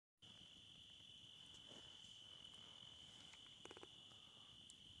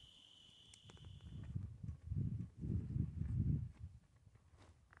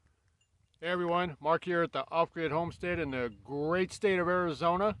Hey everyone, Mark here at the Off-Grid Homestead in the great state of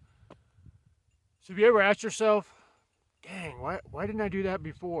Arizona. So have you ever asked yourself, dang, why didn't I do that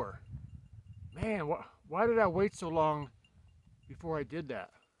before? Man, why did I wait so long before I did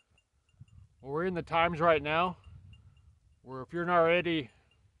that? Well, we're in the times right now where if you're not already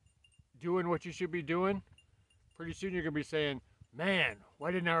doing what you should be doing, pretty soon you're going to be saying, man,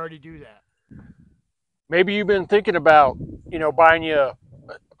 why didn't I already do that? Maybe you've been thinking about, buying you a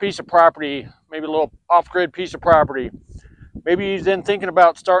piece of property, maybe a little off-grid piece of property. Maybe you've been thinking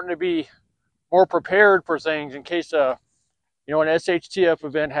about starting to be more prepared for things in case an SHTF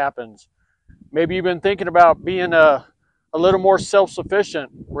event happens. Maybe you've been thinking about being a little more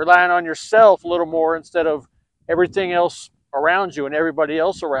self-sufficient, relying on yourself a little more instead of everything else around you and everybody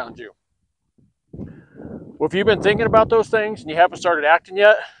else around you. Well, if you've been thinking about those things and you haven't started acting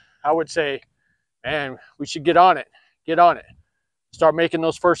yet, I would say, man, we should get on it. Get on it. Start making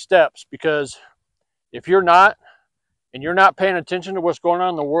those first steps, because if you're not, and you're not paying attention to what's going on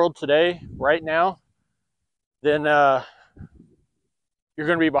in the world today, right now, then you're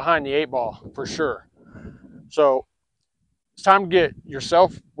going to be behind the 8 ball for sure. So it's time to get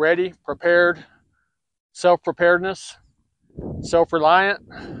yourself ready, prepared, self-preparedness, self-reliant,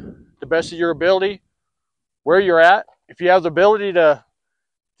 the best of your ability, where you're at. If you have the ability to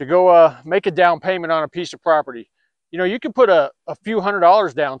go make a down payment on a piece of property, you can put a few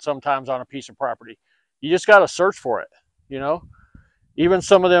 $100s down sometimes on a piece of property. You just got to search for it. Even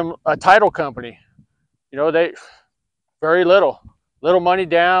some of them, a title company, they very little money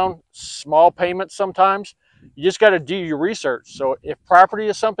down, small payments sometimes. You just got to do your research. So if property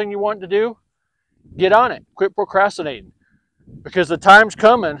is something you want to do, get on it. Quit procrastinating, because the time's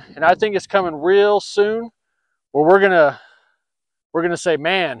coming, and I think it's coming real soon, where we're gonna say,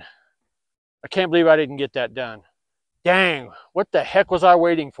 man, I can't believe I didn't get that done. Dang, what the heck was I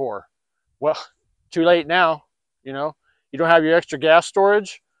waiting for? Well, too late now. You don't have your extra gas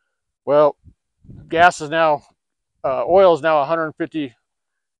storage. Well, gas is now, oil is now $150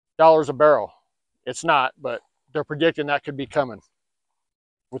 a barrel. It's not, but they're predicting that could be coming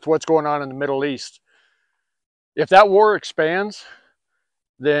with what's going on in the Middle East. If that war expands,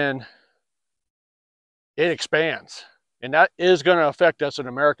 then it expands, and that is going to affect us in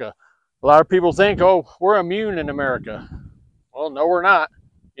America. A lot of people think, oh, we're immune in America. Well, no, we're not.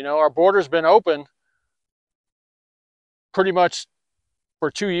 Our border's been open pretty much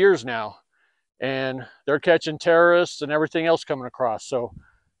for 2 years now, and they're catching terrorists and everything else coming across. So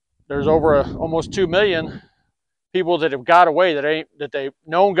there's over almost 2 million people that have got away, that they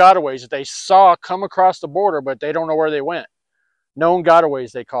known gotaways that they saw come across the border, but they don't know where they went. Known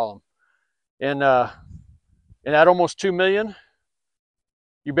gotaways, they call them. And at almost 2 million,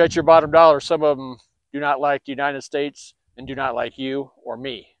 you bet your bottom dollar some of them do not like the United States and do not like you or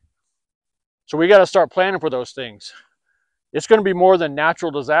me. So we got to start planning for those things. It's going to be more than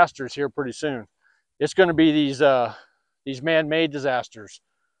natural disasters here pretty soon. It's going to be these man-made disasters,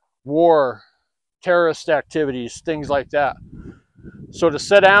 war, terrorist activities, things like that. So to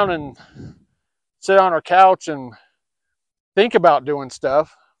sit on our couch and think about doing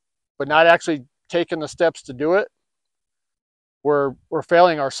stuff, but not actually taking the steps to do it, we're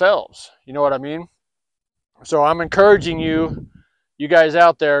failing ourselves. You know what I mean? So I'm encouraging you guys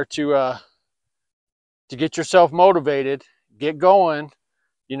out there to get yourself motivated, get going,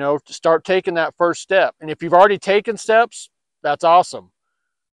 to start taking that first step. And if you've already taken steps, that's awesome.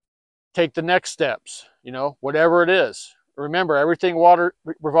 Take the next steps, whatever it is. Remember, everything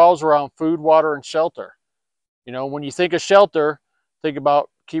revolves around food, water, and shelter. When you think of shelter, think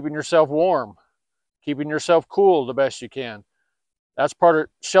about keeping yourself warm, keeping yourself cool the best you can. That's part of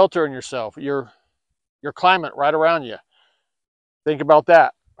sheltering yourself, your climate right around you. Think about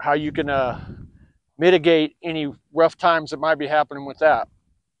that, how you can mitigate any rough times that might be happening with that.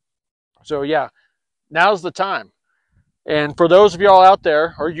 So yeah, now's the time. And for those of y'all out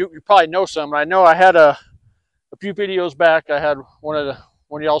there, or you probably know some, I know I had a few videos back, I had one of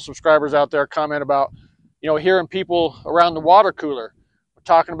y'all subscribers out there comment about, hearing people around the water cooler. We're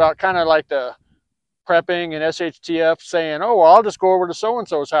talking about kind of like the prepping and SHTF, saying, oh, well, I'll just go over to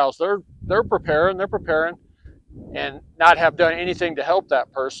so-and-so's house. They're preparing, and not have done anything to help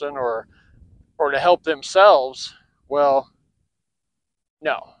that person or to help themselves. Well,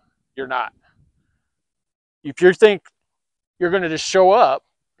 no, you're not. If you think you're going to just show up,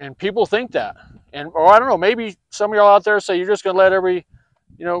 and people think that, or I don't know, maybe some of y'all out there say you're just going to let every,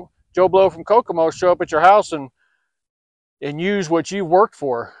 Joe Blow from Kokomo show up at your house and use what you've worked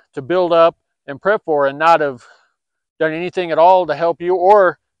for to build up and prep for, and not have done anything at all to help you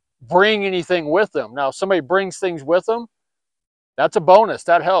or bring anything with them. Now, if somebody brings things with them, that's a bonus.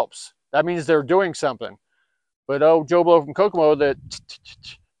 That helps. that means they're doing something. But oh, Joe Blow from Kokomo that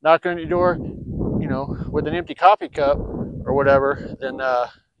knocking on your door, you know, with an empty coffee cup or whatever, then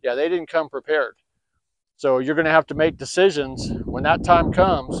yeah, they didn't come prepared. So you're going to have to make decisions when that time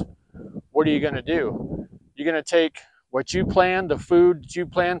comes. What are you going to do? You're going to take what you planned, the food that you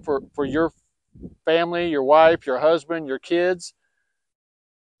planned for your family, your wife, your husband, your kids,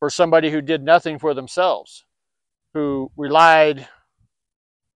 for somebody who did nothing for themselves, who relied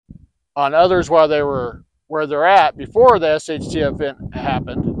on others while they were where they're at before the SHT event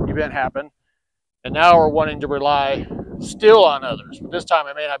happened, and now are wanting to rely still on others. But this time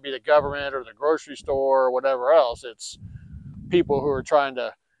it may not be the government or the grocery store or whatever else. It's people who are trying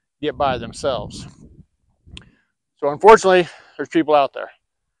to get by themselves. So unfortunately, there's people out there,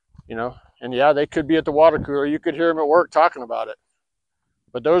 you know, and yeah, they could be at the water cooler. You could hear them at work talking about it.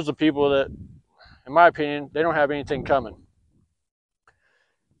 But those are the people that, in my opinion, they don't have anything coming.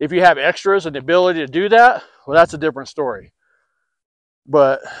 If you have extras and the ability to do that, well, that's a different story.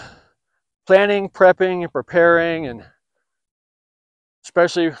 But planning, prepping, and preparing, and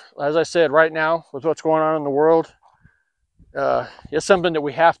especially, as I said, right now, with what's going on in the world, it's something that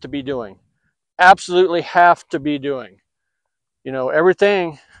we have to be doing. Absolutely have to be doing. You know,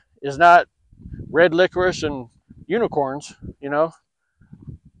 everything is not red licorice and unicorns, you know,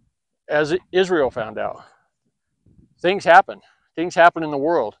 as Israel found out. Things happen. Things happen in the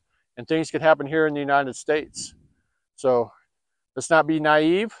world, and things could happen here in the United States. So let's not be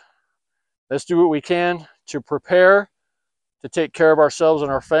naive. Let's do what we can to prepare to take care of ourselves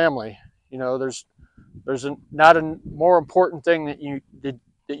and our family. You know, there's not a more important thing that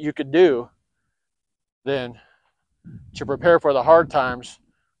you could do than to prepare for the hard times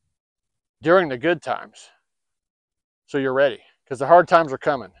during the good times, so you're ready, because the hard times are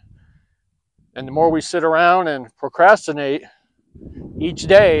coming. And the more we sit around and procrastinate each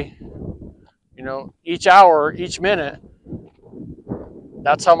day, you know, each hour, each minute,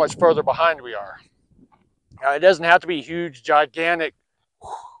 that's how much further behind we are. Now, it doesn't have to be huge, gigantic,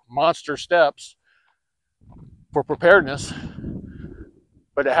 monster steps for preparedness,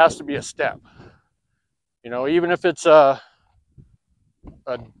 but it has to be a step. You know, even if it's a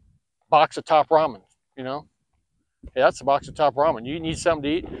box of top ramen, you know, yeah, that's a box of top ramen. You need something to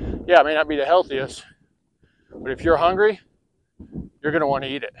eat. Yeah, it may not be the healthiest, but if you're hungry, you're going to want to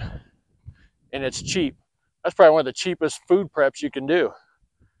eat it. And it's cheap. That's probably one of the cheapest food preps you can do.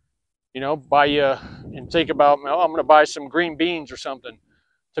 You know, buy you, and think about, oh, I'm going to buy some green beans or something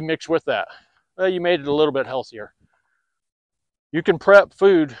to mix with that. Well, you made it a little bit healthier. You can prep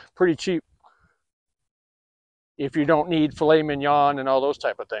food pretty cheap if you don't need filet mignon and all those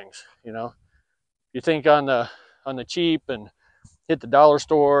type of things. You know, you think on the cheap and hit the dollar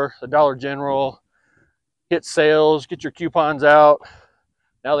store, the Dollar General, hit sales, get your coupons out.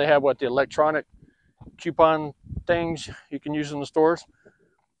 Now they have the electronic coupon things you can use in the stores.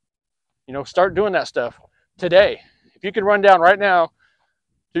 You know, start doing that stuff today. If you can run down right now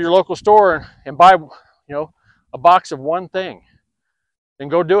to your local store and buy, you know, a box of one thing, then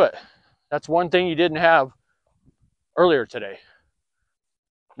go do it. That's one thing you didn't have earlier today.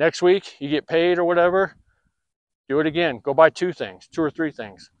 Next week, you get paid or whatever, do it again. Go buy two or three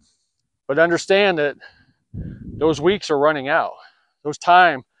things. But understand that those weeks are running out.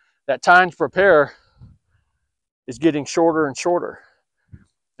 That time to prepare is getting shorter and shorter.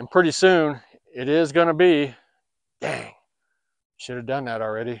 And pretty soon, it is going to be, dang, should have done that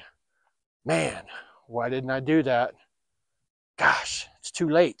already. Man, why didn't I do that? Gosh, it's too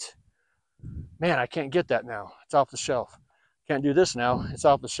late. Man, I can't get that now. It's off the shelf. Can't do this now. It's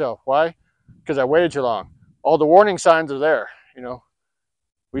off the shelf. Why? Because I waited too long. All the warning signs are there. You know,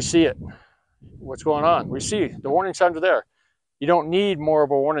 we see it. What's going on? We see the warning signs are there. You don't need more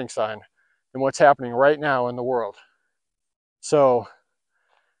of a warning sign than what's happening right now in the world. So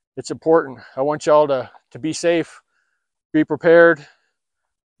it's important. I want y'all to be safe, be prepared,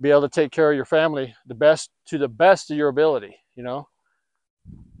 be able to take care of your family to the best of your ability, you know.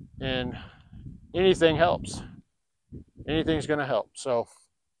 And anything helps. Anything's going to help. So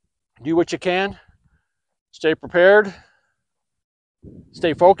do what you can. Stay prepared.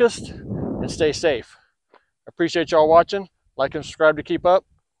 Stay focused and stay safe. I appreciate y'all watching. Like and subscribe to keep up.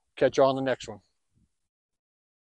 Catch y'all on the next one.